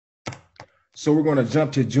So we're going to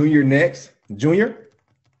jump to Junior next. Junior,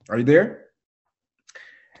 are you there?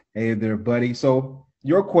 Hey there, buddy. So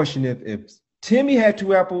your question, if Timmy had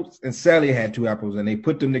 2 apples and Sally had 2 apples and they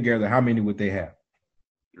put them together, how many would they have?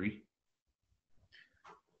 3.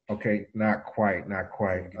 Okay, not quite.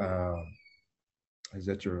 Is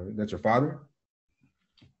that your father?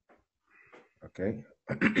 Okay.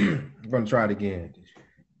 I'm going to try it again.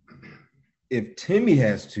 If Timmy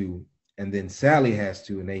has 2 and then Sally has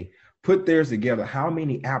 2 and they put theirs together, how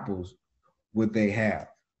many apples would they have?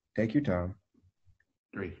 Take your time.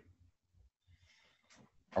 3.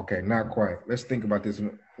 Okay, not quite. Let's think about this.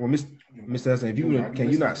 Well, Mr. Hudson, if you can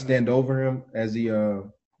you not stand over him as he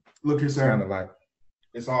look here, sir. Kind of like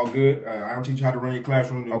it's all good. I don't teach you how to run your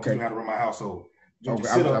classroom. Okay. Teach you how to run my household. Okay,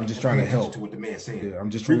 I'm just trying to help. To what the man saying. Yeah, I'm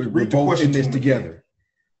just we're both in this together.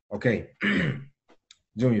 Okay,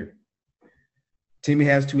 Junior. Timmy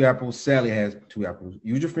has 2 apples. Sally has 2 apples.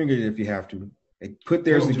 Use your finger if you have to. They put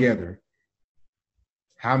theirs together.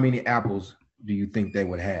 How many apples do you think they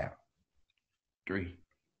would have? 3.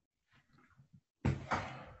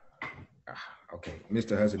 Okay,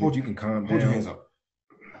 Mr. Hudson, if you can calm down. Hold your hands up.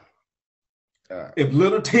 If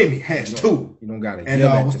little Timmy has 2, you don't got to and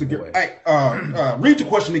yell at what's the the boy. hey? Read the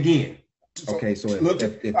question again. Okay, so if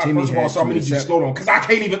Timmy first of all, so I'm gonna need you to slow down because I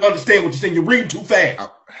can't even understand what you're saying. You're reading too fast.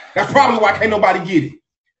 That's probably why can't nobody get it.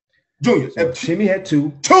 Junior, so if Timmy had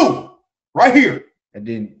 2 right here, and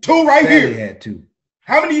then 2 right Sally here. had 2.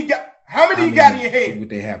 How many you got? How many you got in your head? Would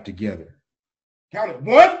they have together? Count it.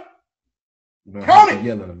 1. You don't Count have to it.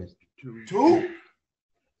 yell at them. 2,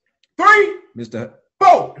 3, Mr.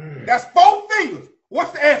 4. That's 4 fingers.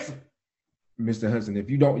 What's the answer? Mr. Hudson, if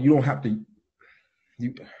you don't have to.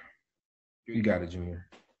 You got it, Junior.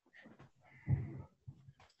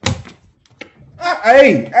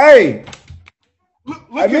 Hey. Look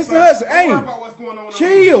Mr. Hudson, don't worry about what's going on.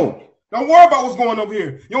 Chill. Don't worry about what's going over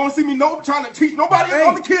here. You don't want to see me trying to teach nobody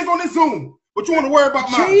other kids on this Zoom, but you want to worry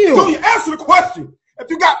about mine. So you answer the question. If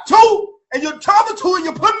you got 2 and you're the 2 and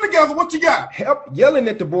you're putting them together, what you got? Help yelling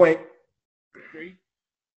at the boy. 3.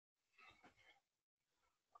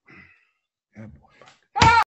 That boy.